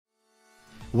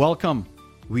Welcome.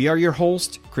 We are your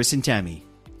hosts, Chris and Tammy.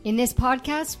 In this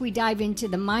podcast, we dive into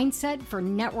the mindset for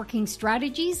networking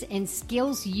strategies and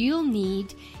skills you'll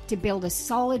need to build a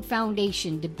solid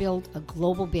foundation to build a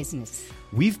global business.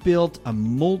 We've built a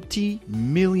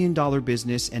multi-million-dollar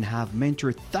business and have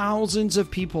mentored thousands of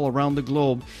people around the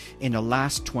globe in the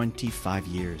last 25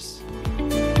 years.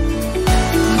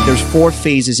 There's 4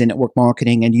 phases in network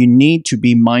marketing, and you need to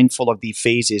be mindful of the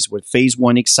phases. With phase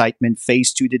 1, excitement,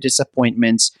 phase 2, the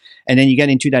disappointments, and then you get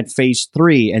into that phase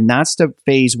 3, and that's the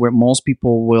phase where most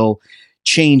people will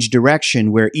change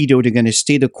direction, where either they're going to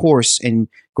stay the course and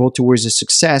go towards a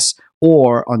success,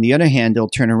 or on the other hand, they'll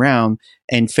turn around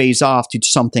and phase off to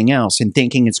something else and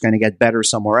thinking it's going to get better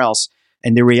somewhere else.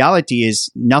 And the reality is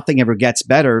nothing ever gets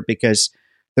better, because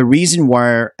the reason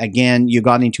why, again, you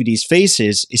got into these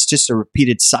phases is just a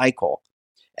repeated cycle.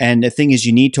 And the thing is,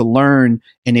 you need to learn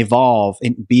and evolve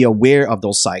and be aware of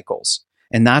those cycles.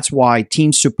 And that's why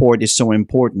team support is so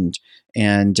important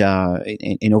and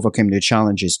in overcoming the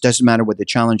challenges. Doesn't matter what the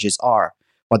challenges are.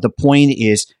 But the point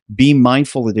is, be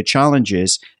mindful of the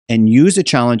challenges and use the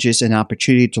challenges as an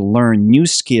opportunity to learn new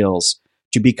skills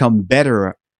to become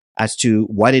better as to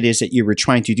what it is that you were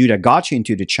trying to do that got you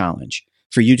into the challenge,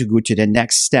 for you to go to the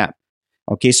next step.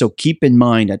 Okay, so keep in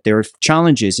mind that there are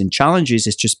challenges, and challenges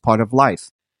is just part of life,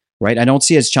 right? I don't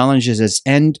see as challenges as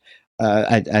end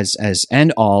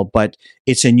all, but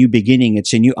it's a new beginning.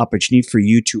 It's a new opportunity for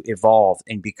you to evolve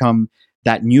and become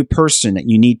that new person that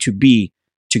you need to be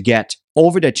to get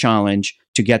over the challenge,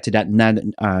 to get to that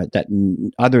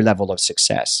other level of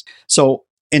success. So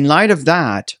in light of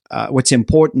that, what's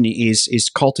important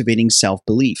is cultivating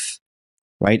self-belief.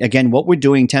 Right? Again, what we're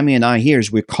doing, Tammy and I here,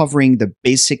 is we're covering the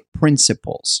basic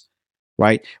principles,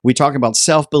 right? We talk about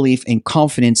self-belief and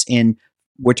confidence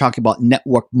we're talking about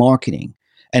network marketing.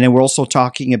 And then we're also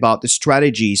talking about the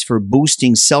strategies for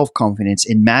boosting self-confidence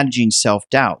and managing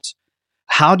self-doubt.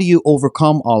 How do you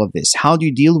overcome all of this? How do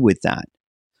you deal with that?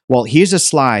 Well, here's a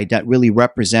slide that really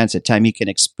represents it. Tammy can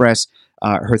express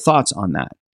her thoughts on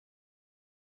that.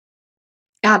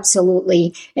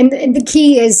 Absolutely. And the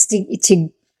key is to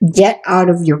get out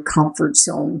of your comfort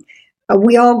zone.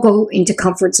 We all go into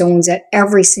comfort zones at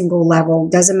every single level.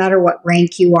 Doesn't matter what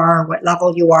rank you are, what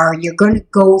level you are, you're going to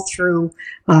go through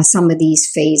some of these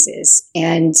phases.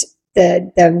 And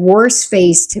the worst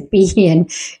phase to be in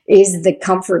is the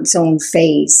comfort zone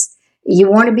phase. You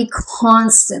want to be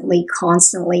constantly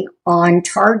on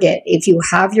target. If you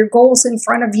have your goals in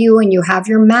front of you and you have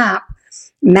your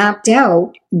mapped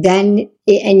out,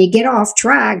 and you get off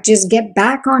track, just get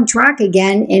back on track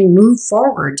again and move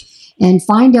forward and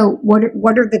find out what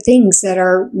are the things that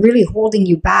are really holding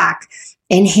you back,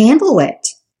 and handle it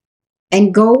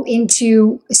and go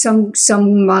into some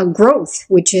growth,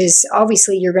 which is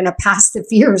obviously you're going to pass the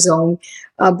fear zone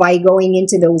by going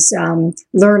into those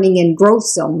learning and growth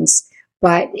zones.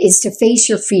 But it's to face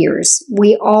your fears.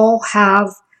 We all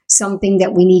have something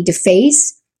that we need to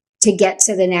face to get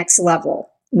to the next level.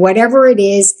 Whatever it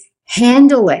is,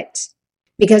 handle it.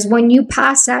 Because when you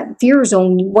pass that fear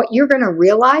zone, what you're going to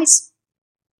realize,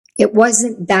 it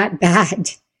wasn't that bad.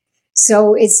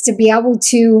 So it's to be able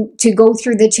to go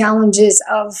through the challenges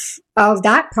of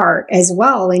that part as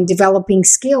well, and developing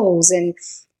skills and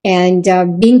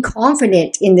being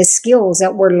confident in the skills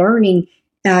that we're learning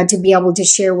to be able to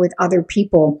share with other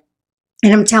people.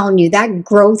 And I'm telling you, that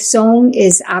growth zone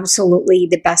is absolutely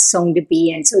the best zone to be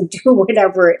in. So do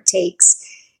whatever it takes.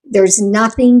 There's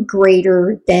nothing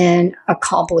greater than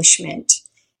accomplishment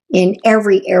in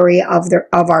every area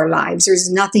of our lives.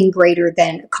 There's nothing greater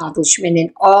than accomplishment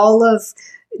in all of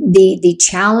the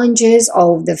challenges,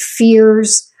 all of the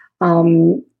fears,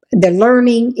 the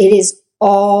learning. It is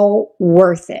all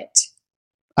worth it.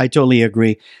 I totally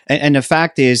agree. And the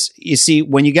fact is, you see,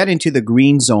 when you get into the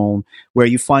green zone where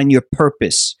you find your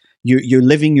purpose, you're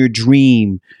living your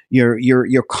dream,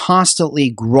 you're constantly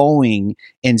growing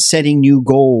and setting new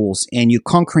goals, and you're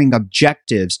conquering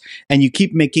objectives, and you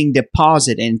keep making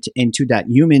deposit into that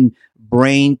human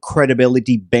brain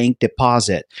credibility bank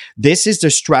deposit. This is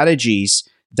the strategies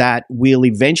that will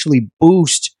eventually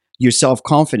boost your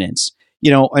self-confidence.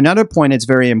 You know, another point that's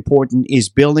very important is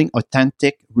building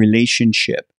authentic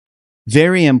relationship.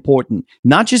 Very important.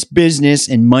 Not just business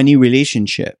and money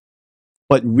relationship,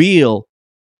 but real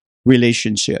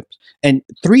relationships. And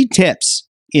 3 tips,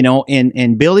 you know,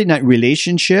 in building that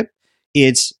relationship,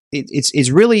 it's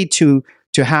really to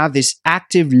have this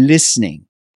active listening,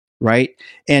 right?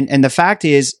 And the fact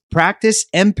is, practice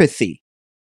empathy.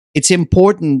 It's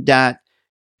important that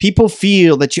people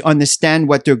feel that you understand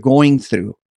what they're going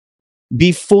through.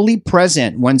 Be fully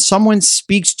present when someone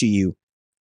speaks to you.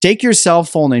 Take your cell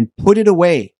phone and put it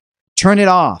away. turn it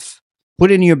off,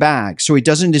 put it in your bag so it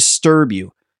doesn't disturb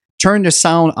you. Turn the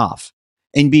sound off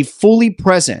and be fully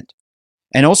present.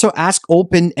 And also ask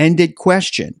open-ended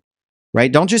question,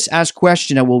 right? Don't just ask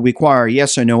question that will require a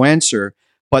yes or no answer,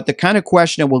 but the kind of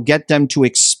question that will get them to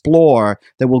explore,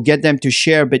 that will get them to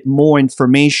share a bit more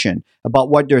information about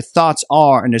what their thoughts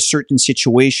are in a certain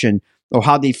situation, or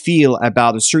how they feel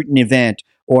about a certain event,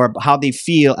 or how they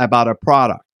feel about a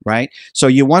product, right? So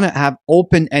you want to have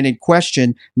open-ended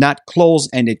question, not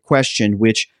closed-ended question,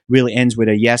 which really ends with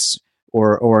a yes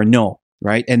or a no,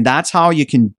 right? And that's how you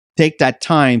can take that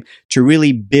time to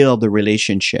really build the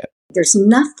relationship. There's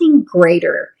nothing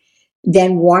greater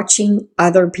than watching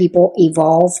other people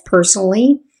evolve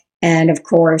personally. And of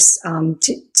course,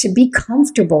 to be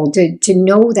comfortable, to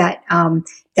know that,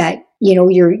 that, you know,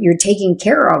 you're taken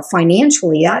care of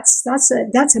financially. That's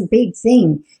a big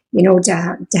thing. You know,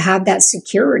 to have that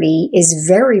security is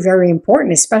very, very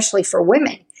important, especially for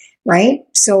women, right?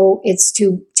 So it's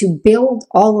to build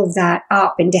all of that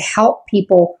up and to help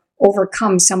people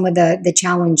overcome some of the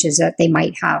challenges that they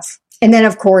might have. And then,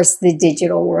 of course, the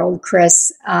digital world,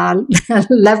 Chris,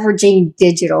 leveraging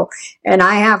digital. And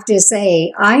I have to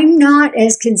say, I'm not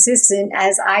as consistent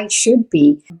as I should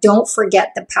be. Don't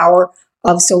forget the power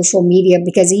of social media,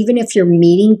 because even if you're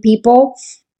meeting people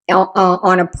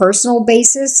on a personal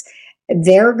basis,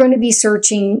 they're going to be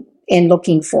searching and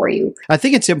looking for you. I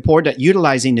think it's important that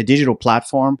utilizing the digital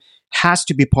platform has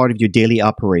to be part of your daily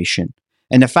operation.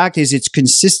 And the fact is, it's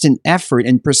consistent effort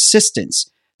and persistence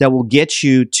that will get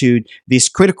you to these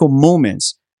critical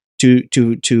moments to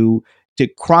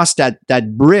cross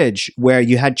that bridge where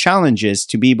you had challenges,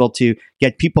 to be able to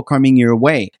get people coming your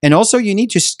way. And also, you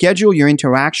need to schedule your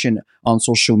interaction on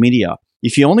social media.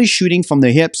 If you're only shooting from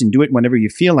the hips and do it whenever you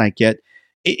feel like it,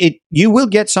 you will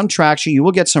get some traction, you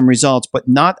will get some results, but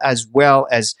not as well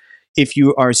as if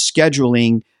you are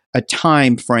scheduling a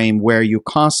time frame where you're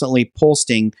constantly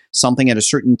posting something at a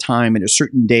certain time at a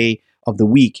certain day of the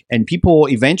week. And people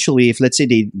eventually, if let's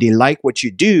say they like what you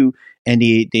do and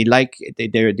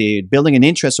they're building an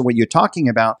interest in what you're talking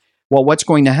about, well, what's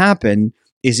going to happen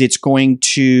is it's going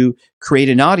to create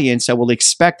an audience that will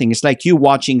expecting. It's like you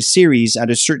watching series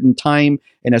at a certain time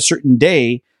and a certain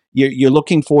day. You're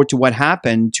looking forward to what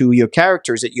happened to your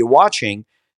characters that you're watching,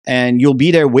 and you'll be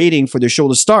there waiting for the show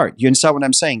to start. You understand what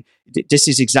I'm saying? This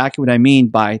is exactly what I mean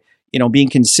by, you know, being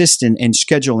consistent and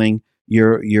scheduling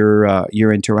your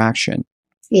interaction.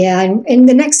 Yeah, and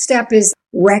the next step is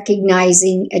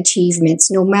recognizing achievements.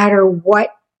 No matter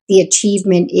what the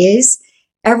achievement is,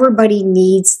 everybody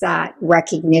needs that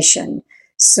recognition.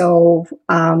 So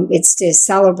it's to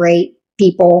celebrate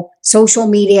people, social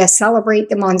media, celebrate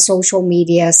them on social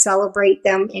media, celebrate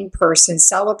them in person,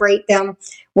 celebrate them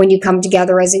when you come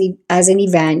together as an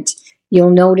event.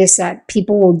 You'll notice that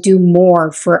people will do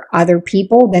more for other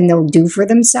people than they'll do for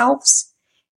themselves.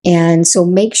 And so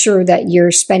make sure that you're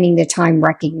spending the time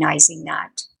recognizing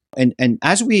that. And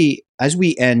as we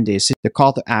end this, the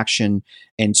call to action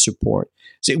and support.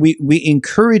 So we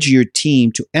encourage your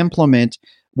team to implement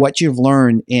what you've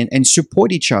learned and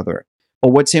support each other.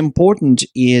 But what's important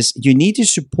is you need to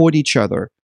support each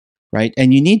other, right?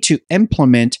 And you need to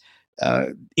implement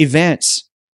events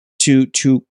to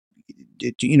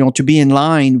be in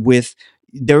line with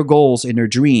their goals and their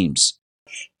dreams.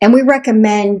 And we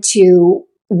recommend to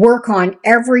work on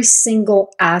every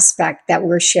single aspect that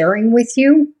we're sharing with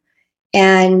you,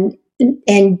 and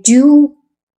do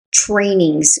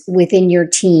trainings within your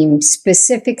team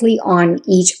specifically on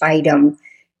each item,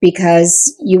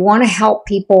 because you want to help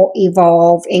people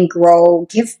evolve and grow,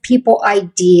 give people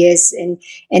ideas,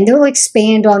 and they'll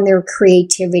expand on their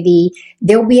creativity.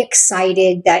 They'll be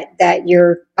excited that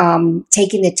you're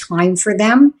taking the time for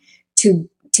them to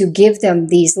give them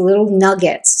these little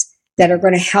nuggets that are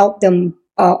going to help them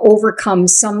overcome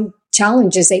some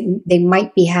challenges they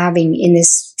might be having in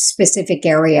this specific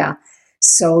area.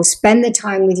 So spend the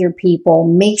time with your people,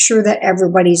 make sure that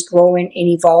everybody's growing and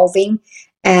evolving,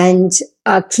 and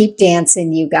keep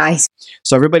dancing, you guys.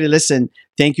 So everybody listen,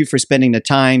 thank you for spending the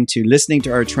time to listening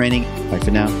to our training. Bye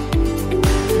for now.